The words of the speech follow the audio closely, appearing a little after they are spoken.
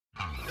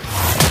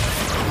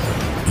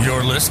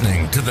You're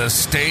listening to the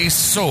Stay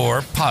Sore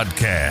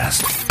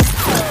podcast,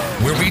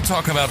 where we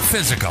talk about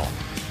physical,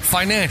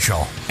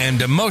 financial,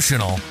 and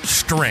emotional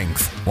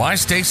strength. Why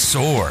stay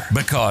sore?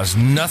 Because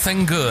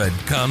nothing good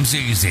comes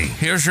easy.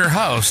 Here's your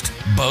host,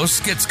 Bo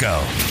Skitsko.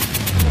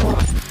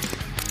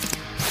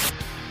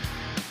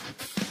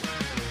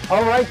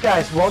 All right,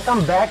 guys,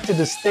 welcome back to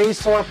the Stay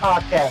Sore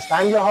podcast.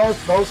 I'm your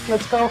host, Bo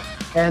Skitsko,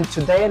 and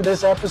today in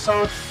this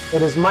episode,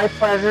 it is my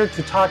pleasure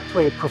to talk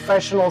to a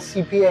professional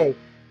CPA,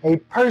 a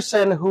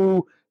person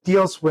who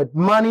deals with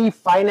money,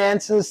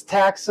 finances,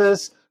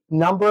 taxes,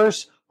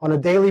 numbers on a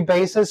daily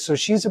basis. So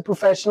she's a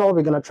professional.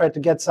 We're going to try to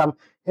get some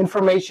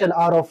information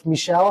out of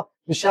Michelle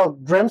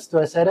Grimes. Do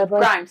I say that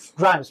right?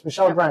 Grimes.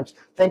 Michelle Yep. Grimes.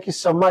 Thank you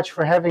so much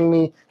for having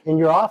me in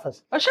your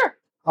office. Oh, sure.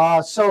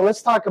 So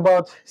let's talk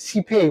about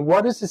CPA.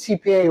 What is a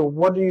CPA?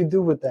 What do you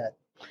do with that?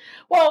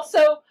 Well,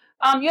 so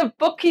you have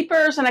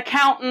bookkeepers and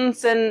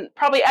accountants, and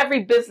probably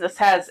every business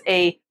has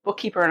a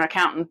bookkeeper and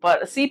accountant,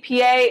 but a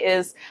CPA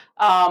is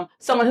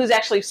someone who's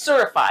actually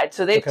certified.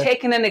 So they've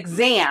taken an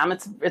exam.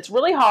 It's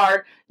really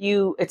hard.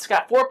 It's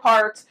got 4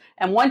 parts,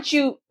 and once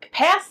you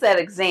pass that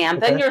exam,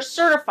 then you're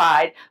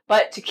certified.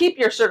 But to keep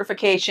your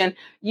certification,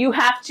 you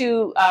have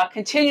to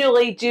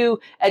continually do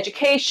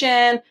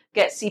education,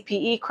 get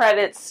CPE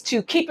credits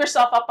to keep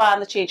yourself up on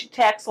the changing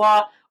tax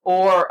law.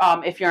 Or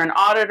if you're an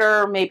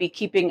auditor, maybe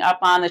keeping up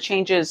on the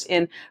changes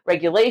in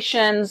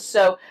regulations.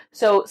 So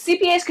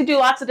CPAs could do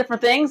lots of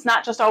different things,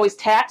 not just always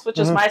tax, which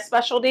is my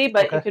specialty,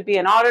 but you could be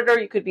an auditor,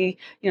 you could be,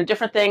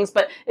 different things.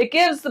 But it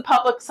gives the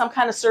public some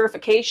kind of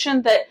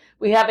certification that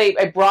we have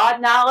a broad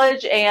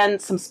knowledge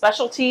and some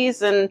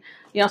specialties and,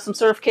 some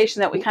certification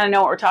that we kind of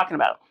know what we're talking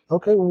about.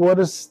 Okay, what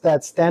does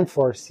that stand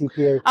for,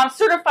 CPA?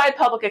 Certified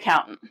Public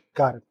Accountant.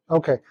 Got it.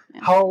 Okay.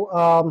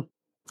 Yeah.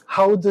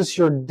 How does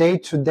your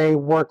day-to-day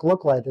work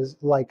look like as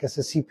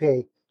a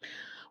CPA?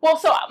 Well,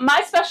 so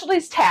my specialty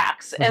is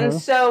tax. And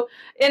so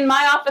in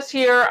my office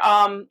here,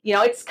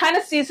 it's kind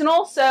of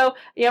seasonal. So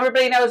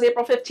everybody knows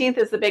April 15th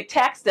is the big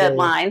tax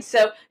deadline.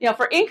 So,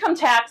 for income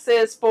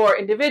taxes for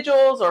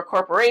individuals or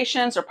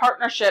corporations or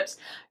partnerships,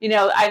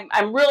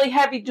 I'm really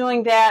heavy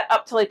doing that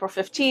up till April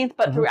 15th.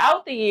 But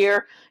throughout the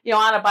year,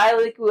 on a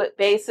biweekly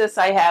basis,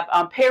 I have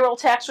payroll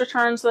tax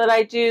returns that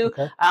I do.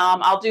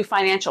 I'll do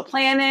financial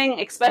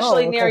planning,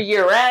 especially near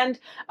year end.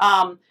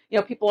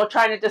 People are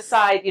trying to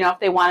decide, if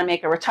they want to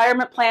make a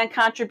retirement plan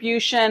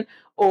contribution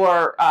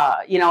or,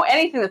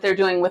 anything that they're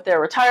doing with their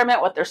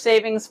retirement, what their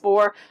savings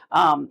for,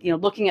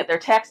 looking at their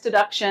tax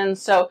deductions.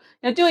 So,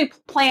 doing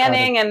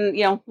planning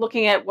and,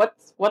 looking at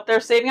what they're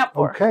saving up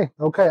for.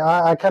 Okay.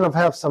 I kind of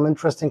have some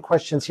interesting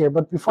questions here.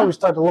 But before we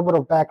start, a little bit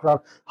of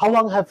background. How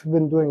long have you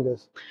been doing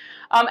this?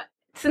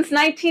 Since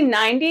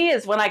 1990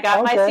 is when I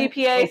got my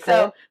CPA,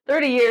 so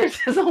 30 years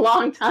is a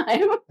long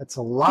time. That's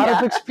a lot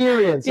of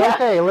experience. Yeah.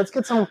 Okay, let's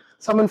get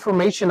some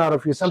information out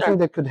of you, something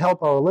that could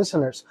help our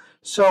listeners.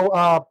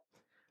 So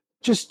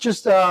just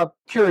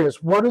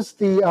curious, what is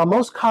the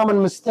most common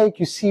mistake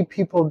you see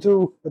people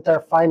do with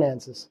their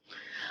finances?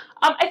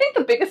 I think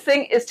the biggest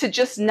thing is to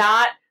just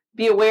not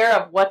be aware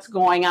of what's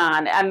going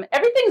on.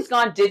 Everything's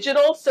gone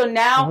digital, so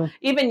now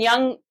even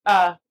young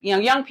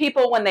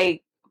people, when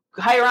they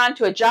hire on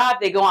to a job,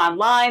 they go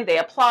online, they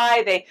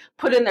apply, they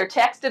put in their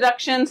tax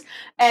deductions,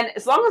 and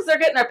as long as they're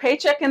getting their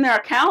paycheck in their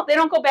account, they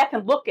don't go back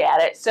and look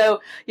at it.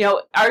 So,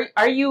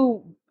 are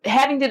you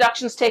having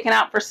deductions taken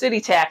out for city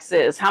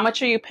taxes? How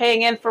much are you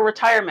paying in for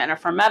retirement or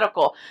for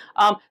medical?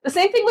 The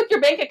same thing with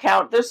your bank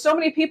account. There's so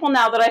many people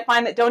now that I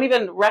find that don't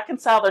even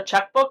reconcile their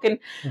checkbook, and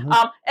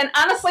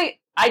honestly,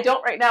 I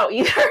don't right now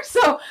either.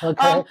 So,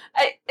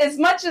 as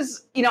much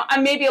as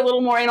I'm maybe a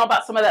little more anal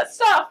about some of that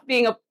stuff,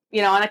 being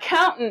an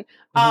accountant,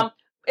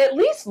 at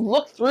least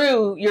look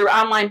through your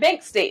online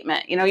bank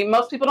statement.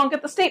 Most people don't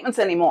get the statements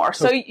anymore.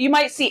 So you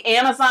might see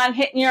Amazon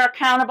hitting your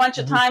account a bunch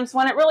of times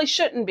when it really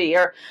shouldn't be,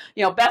 or,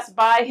 Best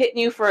Buy hitting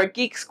you for a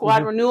Geek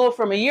Squad renewal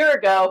from a year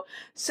ago.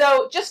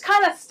 So just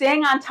kind of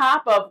staying on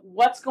top of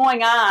what's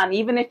going on,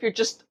 even if you're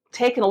just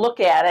taking a look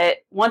at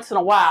it once in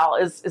a while,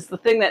 is the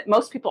thing that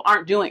most people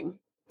aren't doing.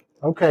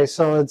 Okay,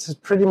 so it's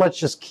pretty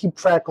much just keep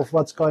track of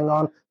what's going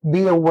on,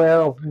 be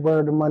aware of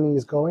where the money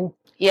is going.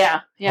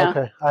 Yeah.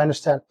 Okay, I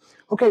understand.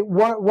 Okay,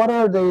 what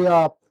are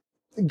the,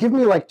 give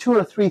me like 2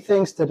 or 3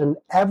 things that an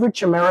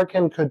average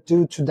American could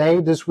do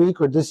today, this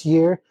week, or this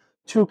year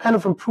to kind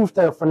of improve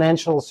their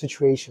financial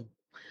situation?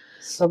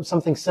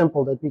 Something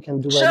simple that we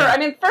can do right now.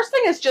 Sure. First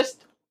thing is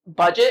just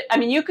budget.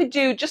 You could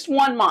do just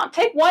 1 month.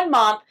 Take 1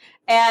 month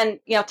and,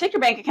 take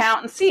your bank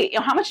account and see,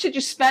 how much did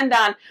you spend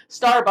on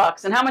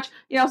Starbucks and how much,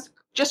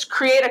 just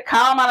create a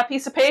column on a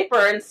piece of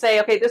paper and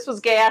say, okay, this was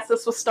gas,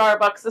 this was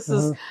Starbucks, this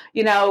is,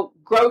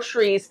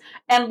 groceries,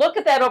 and look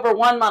at that over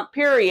 1 month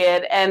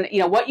period and,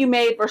 what you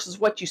made versus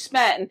what you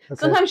spent. And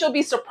sometimes you'll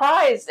be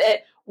surprised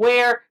at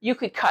where you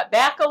could cut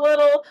back a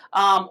little,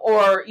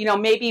 or,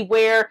 maybe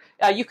where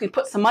you can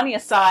put some money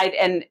aside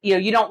and,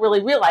 you don't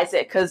really realize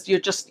it because you're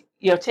just,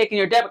 taking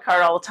your debit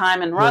card all the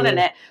time and running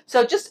it.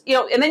 So just,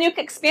 and then you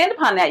can expand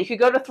upon that. You could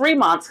go to 3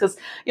 months because,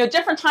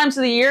 different times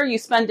of the year you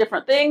spend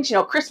different things.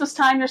 Christmas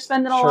time you're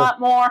spending a lot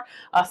more.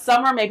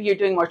 Summer, maybe you're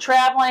doing more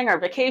traveling or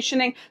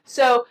vacationing.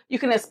 So you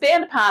can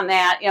expand upon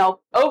that,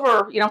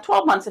 over,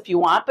 12 months if you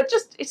want. But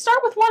just start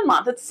with 1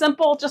 month. It's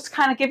simple, just to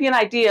kind of give you an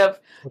idea of,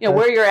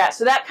 where you're at.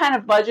 So that kind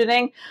of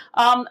budgeting.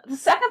 The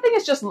second thing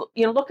is just,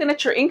 looking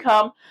at your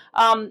income.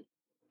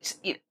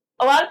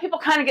 A lot of people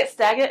kind of get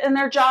stagnant in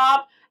their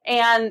job.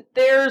 And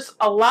there's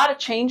a lot of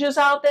changes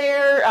out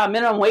there.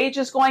 Minimum wage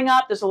is going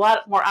up. There's a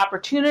lot more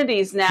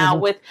opportunities now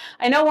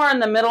I know we're in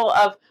the middle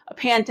of a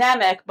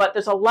pandemic, but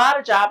there's a lot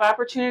of job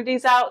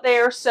opportunities out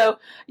there. So,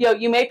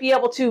 you may be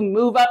able to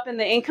move up in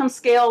the income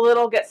scale a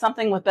little, get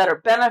something with better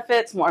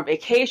benefits, more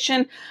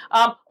vacation,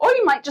 or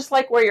you might just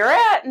like where you're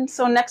at. And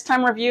so next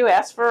time review,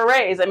 ask for a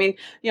raise. I mean,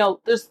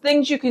 there's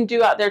things you can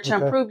do out there to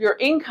improve your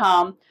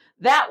income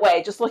that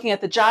way, just looking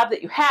at the job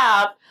that you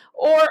have.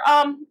 Or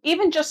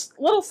even just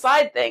little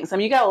side things. I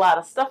mean, you got a lot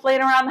of stuff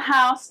laying around the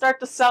house, start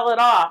to sell it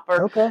off.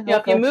 Or,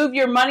 if you move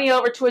your money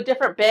over to a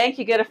different bank,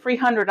 you get a free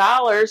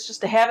 $100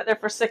 just to have it there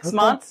for 6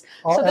 months.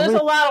 So there's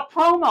a lot of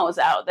promos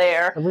out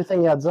there.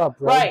 Everything adds up,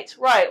 right?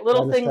 Right.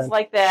 Little things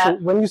like that. So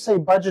when you say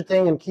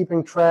budgeting and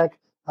keeping track,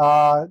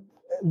 do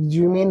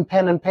you mean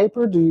pen and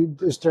paper?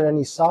 Is there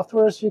any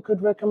softwares you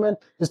could recommend?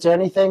 Is there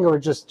anything, or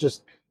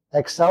just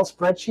Excel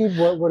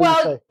spreadsheet? What do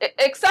you say?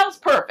 Excel's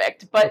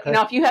perfect, but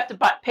if you have to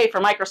pay for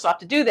Microsoft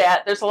to do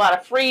that, there's a lot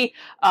of free.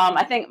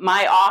 I think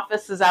My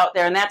Office is out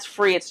there, and that's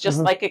free. It's just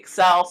like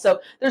Excel. So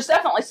there's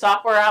definitely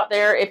software out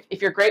there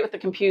if you're great with the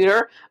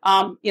computer.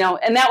 And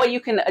that way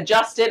you can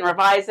adjust it and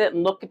revise it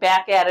and look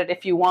back at it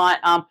if you want.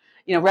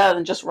 Rather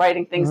than just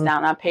writing things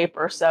down on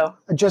paper. So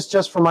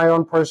just from my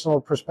own personal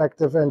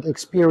perspective and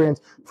experience,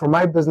 for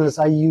my business,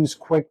 I use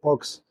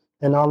QuickBooks.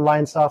 An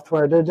online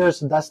software.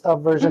 There's a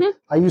desktop version.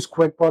 I use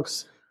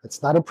QuickBooks.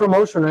 It's not a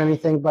promotion or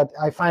anything, but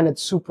I find it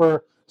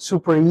super,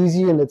 super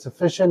easy and it's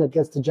efficient. It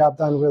gets the job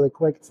done really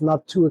quick. It's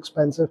not too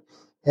expensive.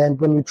 And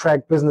when you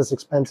track business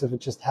expenses, it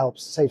just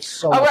helps save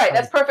so much time.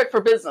 That's perfect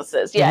for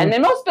businesses. Yeah, and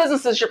in most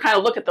businesses, you kind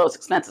of look at those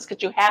expenses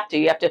because you have to.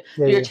 You have to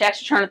do your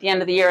tax return at the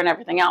end of the year and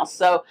everything else.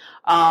 So,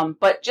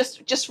 but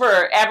just for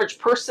an average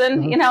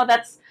person,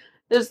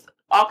 there's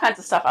all kinds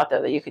of stuff out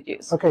there that you could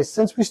use. Okay,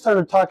 since we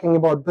started talking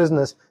about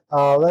business,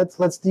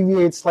 let's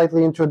deviate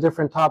slightly into a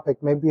different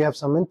topic. Maybe you have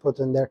some input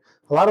in there.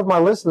 A lot of my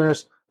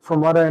listeners,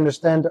 from what I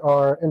understand,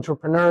 are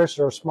entrepreneurs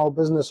or small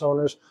business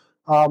owners.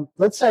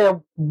 Let's say I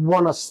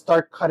want to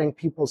start cutting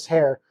people's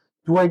hair.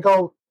 Do I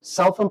go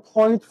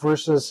self-employed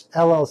versus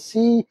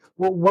LLC?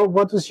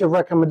 What is your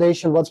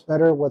recommendation? What's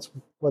better?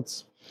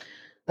 What's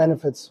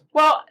benefits?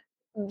 Well,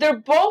 they're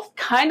both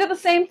kind of the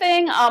same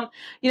thing.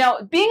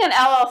 Being an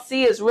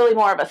LLC is really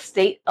more of a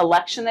state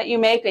election that you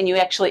make, and you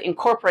actually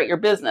incorporate your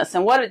business.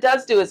 And what it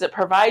does do is it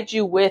provides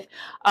you with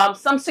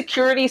some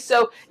security.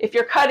 So if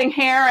you're cutting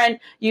hair and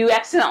you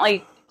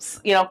accidentally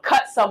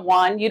cut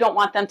someone, you don't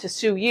want them to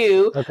sue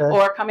you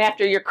or come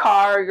after your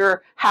car,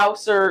 your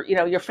house, or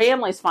your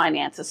family's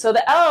finances. So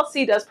the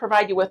LLC does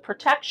provide you with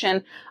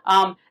protection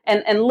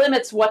and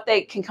limits what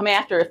they can come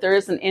after if there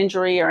is an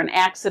injury or an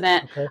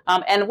accident.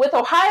 And with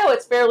Ohio,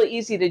 it's fairly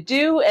easy to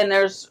do, and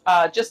there's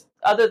just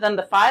other than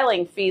the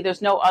filing fee,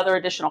 there's no other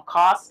additional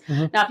costs.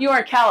 Now, if you were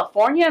in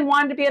California and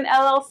wanted to be an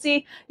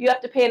LLC, you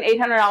have to pay an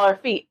 $800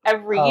 fee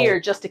every year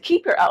just to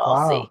keep your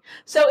LLC.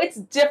 So it's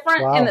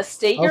different in the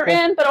state you're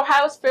in, but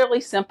Ohio's fairly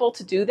simple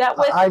to do that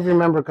with. I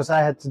remember because I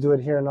had to do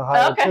it here in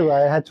Ohio too. I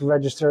had to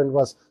register, and it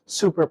was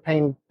super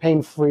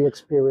pain-free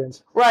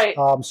experience. Right.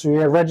 So you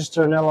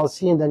register an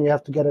LLC, and then you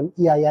have to get an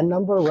EIN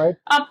number, right?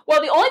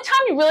 Well, the only time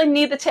you really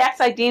need the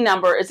tax ID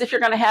number is if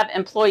you're going to have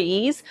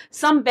employees.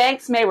 Some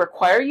banks may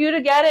require you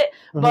to get it,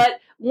 but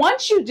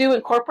once you do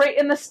incorporate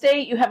in the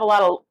state, you have a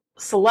lot of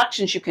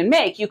selections you can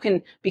make. You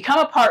can become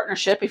a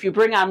partnership if you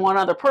bring on one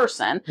other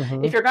person.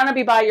 If you're going to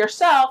be by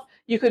yourself,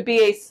 you could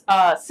be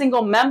a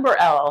single member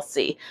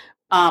LLC.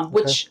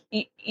 Which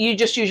you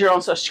just use your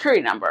own Social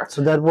Security number.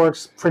 So that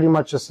works pretty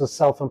much as a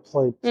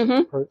self-employed.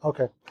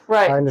 Okay.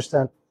 Right. I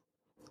understand.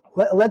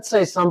 Let's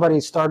say somebody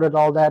started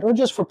all that, or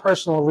just for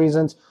personal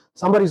reasons,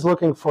 somebody's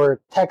looking for a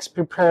tax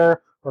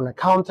preparer or an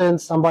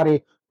accountant,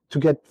 somebody to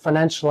get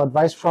financial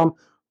advice from.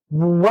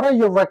 What are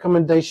your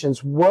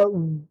recommendations?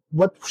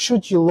 What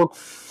should you look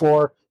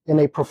for in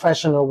a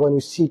professional when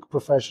you seek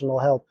professional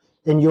help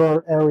in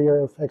your area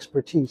of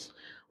expertise?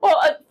 Well,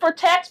 for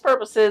tax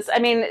purposes, I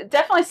mean,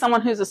 definitely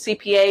someone who's a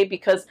CPA,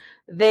 because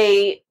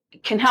they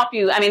can help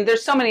you. I mean,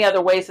 there's so many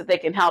other ways that they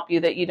can help you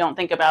that you don't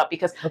think about,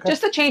 because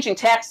just the changing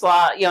tax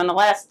law, in the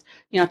last,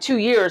 2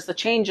 years, the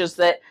changes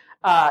that,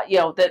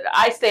 that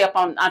I stay up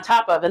on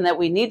top of, and that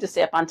we need to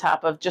stay up on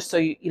top of, just so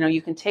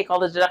you can take all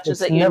the deductions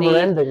that you need. It's never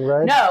ending,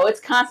 right? No, it's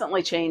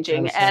constantly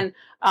changing. And,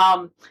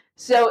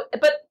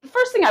 but the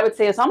first thing I would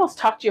say is almost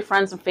talk to your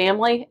friends and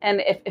family.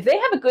 And if they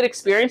have a good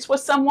experience with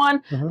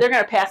someone, they're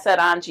going to pass that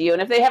on to you.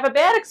 And if they have a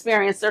bad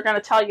experience, they're going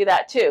to tell you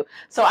that too.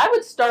 So I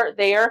would start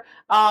there.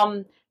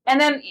 And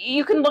then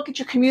you can look at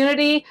your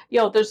community.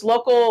 There's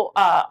local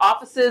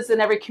offices in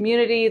every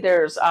community.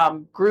 There's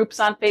groups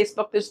on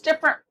Facebook. There's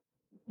different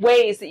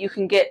ways that you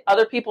can get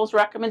other people's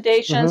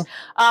recommendations.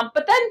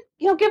 But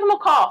then, give them a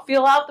call,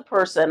 feel out the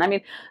person. I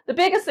mean, the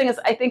biggest thing is,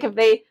 I think, if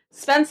they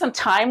spend some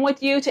time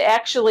with you to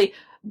actually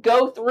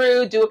go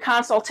through, do a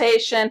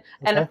consultation,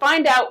 and to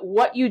find out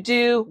what you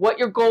do, what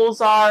your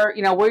goals are,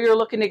 where you're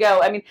looking to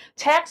go. I mean,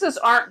 taxes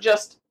aren't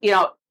just,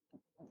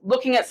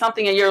 looking at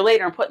something a year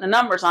later and putting the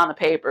numbers on the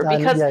paper,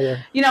 because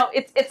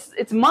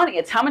it's money.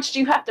 It's how much do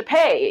you have to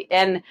pay,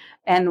 and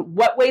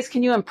what ways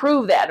can you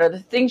improve that, or the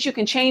things you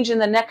can change in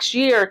the next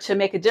year to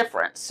make a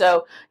difference.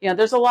 So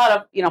there's a lot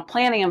of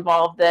planning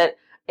involved that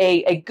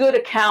a good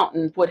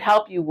accountant would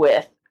help you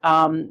with,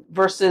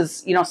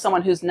 versus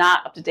someone who's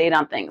not up to date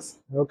on things.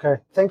 Okay,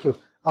 thank you.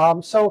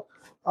 So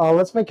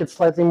let's make it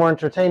slightly more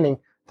entertaining.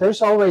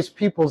 There's always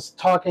people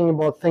talking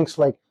about things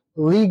like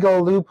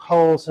legal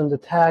loopholes in the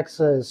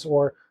taxes,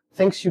 or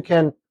things you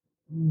can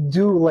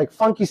do, like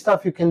funky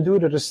stuff you can do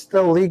that is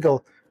still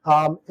legal.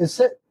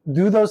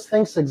 Do those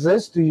things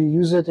exist? Do you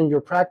use it in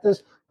your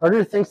practice? Are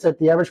there things that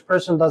the average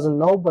person doesn't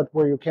know, but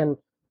where you can,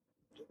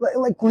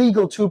 like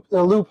legal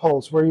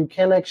loopholes, where you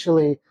can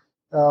actually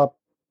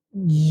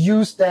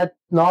use that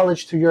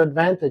knowledge to your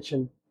advantage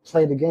and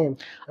play the game?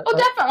 Oh,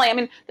 definitely. I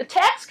mean, the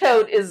tax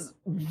code is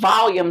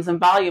volumes and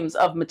volumes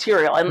of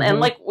material. And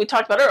like we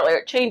talked about earlier,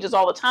 it changes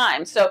all the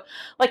time. So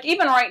like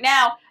even right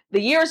now, the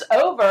year's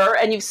over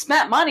and you've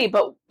spent money,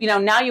 but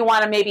now you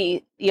want to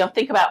maybe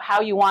think about how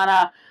you want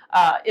to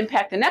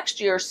impact the next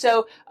year.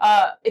 So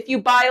if you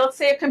buy, let's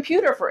say, a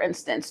computer, for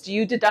instance, do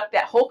you deduct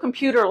that whole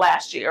computer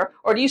last year,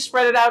 or do you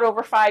spread it out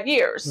over 5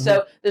 years?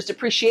 So there's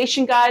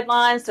depreciation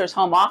guidelines, there's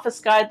home office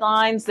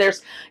guidelines,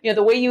 there's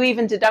the way you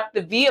even deduct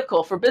the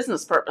vehicle for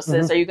business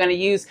purposes. Are you going to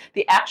use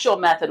the actual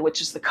method, which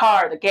is the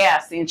car, the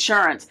gas, the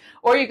insurance,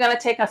 or are you going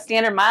to take a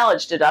standard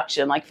mileage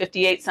deduction, like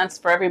 58 cents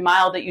for every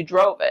mile that you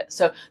drove it?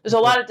 So there's a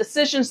lot of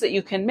decisions that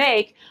you can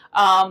make,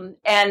 and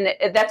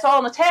that's all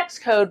in the tax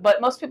code,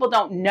 but most people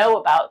don't know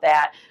about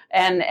that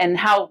and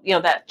how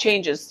that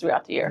changes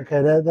throughout the year.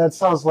 Okay, that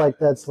sounds like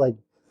that's like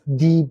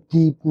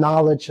deep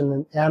knowledge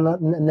and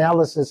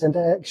analysis, and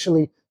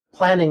actually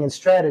planning and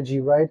strategy,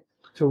 right?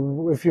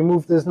 If you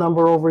move this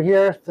number over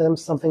here, then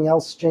something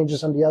else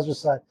changes on the other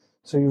side.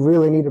 So you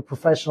really need a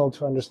professional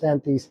to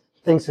understand these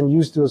things and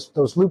use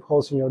those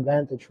loopholes in your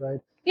advantage, right?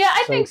 Yeah,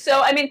 I think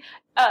so. I mean,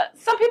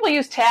 some people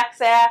use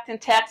TaxAct and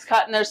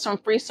TaxCut, and there's some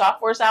free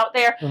softwares out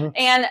there.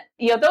 And,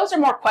 those are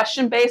more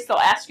question-based. They'll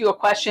ask you a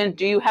question,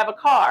 do you have a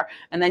car?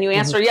 And then you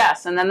answer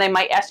yes, and then they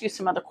might ask you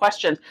some other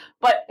questions.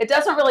 But it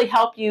doesn't really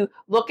help you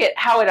look at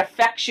how it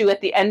affects you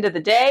at the end of the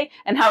day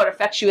and how it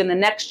affects you in the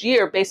next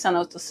year based on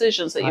those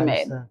decisions that you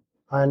made.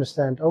 I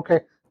understand. Okay,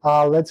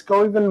 let's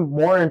go even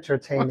more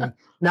entertaining.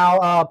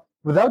 Now,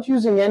 without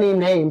using any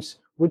names,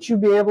 would you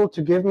be able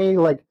to give me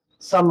like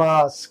some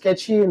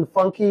sketchy and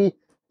funky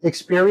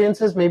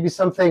experiences, maybe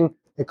something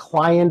a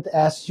client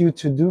asked you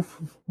to do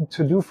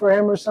for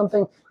him or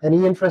something?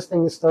 Any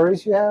interesting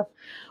stories you have?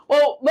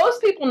 Well,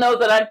 most people know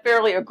that I'm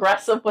fairly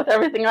aggressive with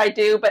everything I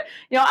do, but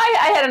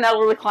I had an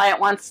elderly client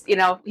once.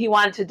 He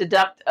wanted to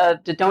deduct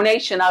the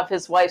donation of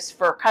his wife's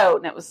fur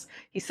coat, and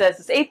he says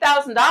it's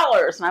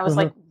 $8,000, and I was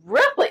like,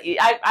 really?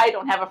 I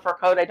don't have a fur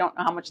coat. I don't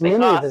know how much they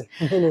cost.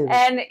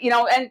 And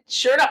and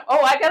sure enough,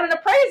 I got an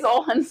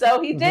appraisal, and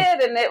so he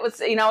did, and it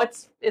was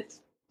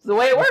it's the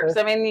way it works.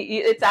 I mean,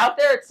 it's out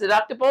there, it's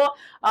deductible.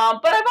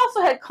 But I've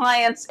also had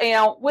clients,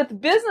 with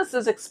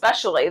businesses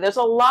especially, there's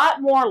a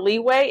lot more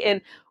leeway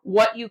in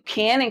what you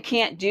can and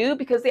can't do,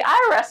 because the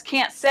IRS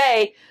can't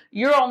say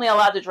you're only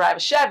allowed to drive a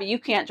Chevy, you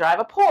can't drive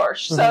a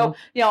Porsche. So,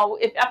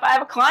 if I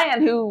have a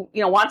client who,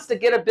 wants to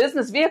get a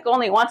business vehicle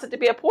and he wants it to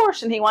be a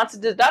Porsche and he wants to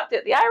deduct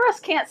it, the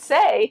IRS can't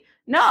say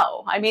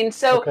no. I mean,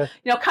 so,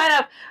 kind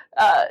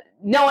of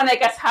knowing, I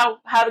guess, how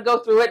to go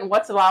through it and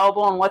what's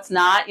allowable and what's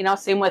not,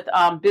 same with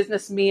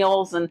business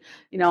meals and,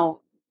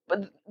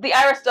 but the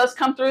IRS does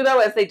come through, though,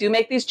 as they do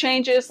make these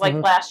changes. Like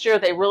last year,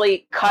 they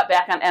really cut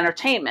back on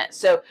entertainment.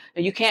 So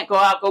you can't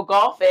go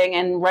golfing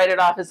and write it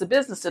off as a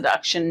business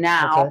deduction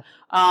now.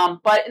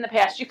 But in the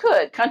past, you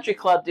could. Country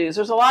club dues.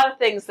 There's a lot of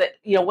things that,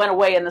 went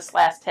away in this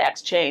last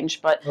tax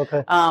change. But,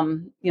 but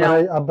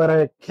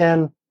I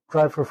can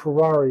drive for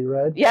Ferrari,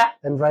 right? Yeah.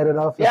 And write it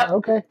off? Yep.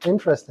 Okay,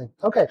 interesting.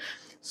 Okay.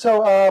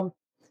 So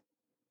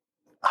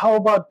how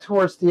about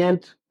towards the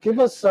end, give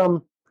us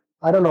some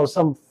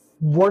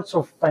words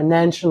of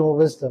financial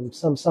wisdom,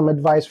 some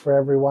advice for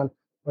everyone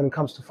when it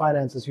comes to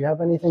finances. You have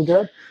anything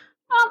good?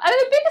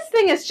 The biggest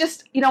thing is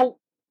just,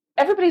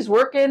 everybody's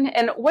working,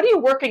 and what are you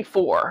working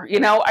for?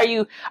 Are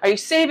you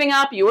saving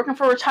up? Are you working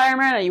for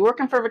retirement? Are you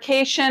working for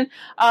vacation?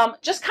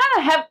 Just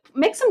kind of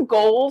make some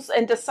goals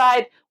and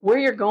decide where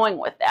you're going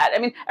with that. I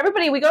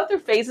mean, we go through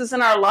phases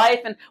in our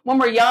life, and when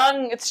we're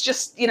young, it's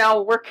just,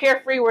 we're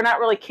carefree. We're not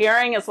really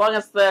caring as long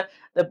as the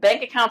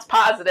bank account's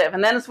positive.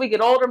 And then as we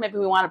get older, maybe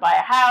we want to buy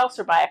a house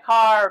or buy a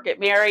car or get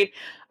married.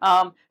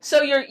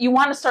 So you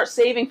want to start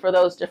saving for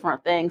those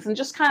different things and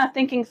just kind of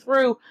thinking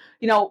through,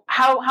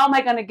 how am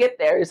I going to get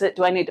there?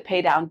 Do I need to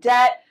pay down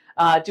debt?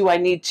 Do I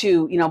need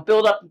to,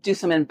 do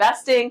some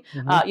investing?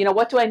 Mm-hmm.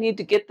 What do I need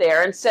to get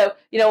there? And so,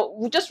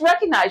 just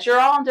recognize you're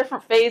all in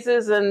different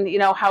phases and,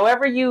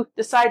 however you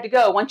decide to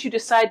go, once you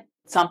decide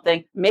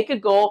something, make a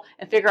goal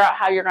and figure out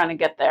how you're going to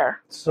get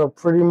there. So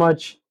pretty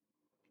much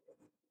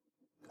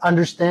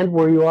understand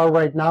where you are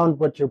right now and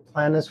what your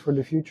plan is for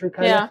the future,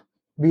 kind of.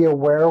 Be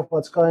aware of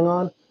what's going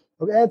on.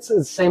 Okay, it's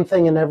the same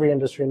thing in every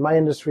industry. In my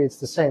industry, it's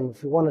the same.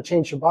 If you want to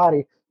change your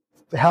body,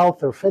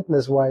 health or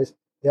fitness-wise,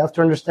 you have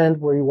to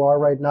understand where you are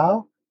right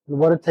now and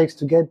what it takes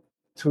to get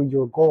to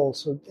your goal.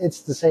 So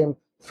it's the same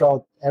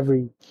throughout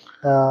every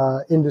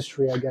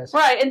industry, I guess.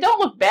 Right, and don't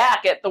look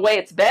back at the way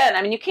it's been.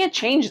 I mean, you can't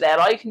change that.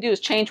 All you can do is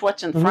change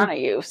what's in front of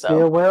you. So be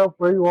aware of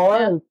where you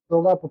are and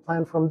build up a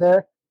plan from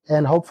there,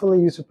 and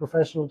hopefully use a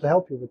professional to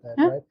help you with that,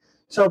 right?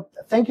 So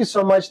thank you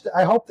so much.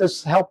 I hope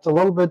this helped a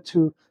little bit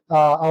to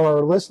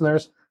our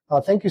listeners.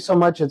 Thank you so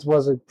much. It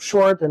was a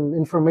short and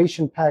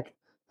information-packed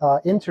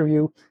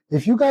interview.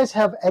 If you guys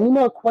have any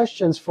more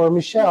questions for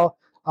Michelle,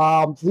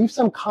 leave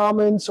some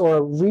comments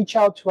or reach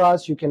out to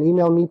us. You can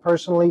email me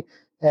personally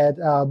at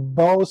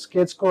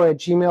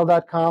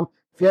boskitsko@gmail.com.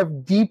 If you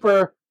have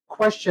deeper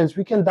questions,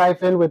 we can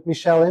dive in with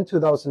Michelle into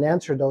those and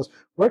answer those.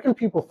 Where can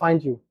people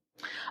find you?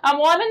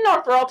 Well, I'm in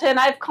North Royalton.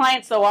 I have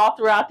clients all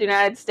throughout the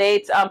United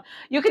States.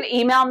 You can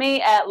email me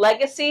at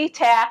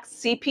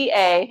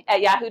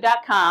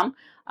legacytaxcpa@yahoo.com.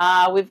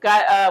 We've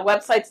got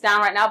websites down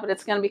right now, but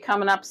it's going to be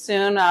coming up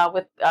soon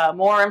with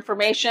more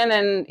information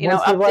and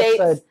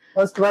updates.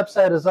 Once the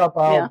website is up,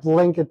 I'll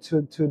link it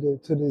to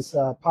this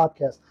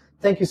podcast.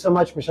 Thank you so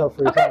much, Michelle,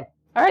 for your time.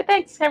 All right,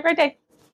 thanks. Have a great day.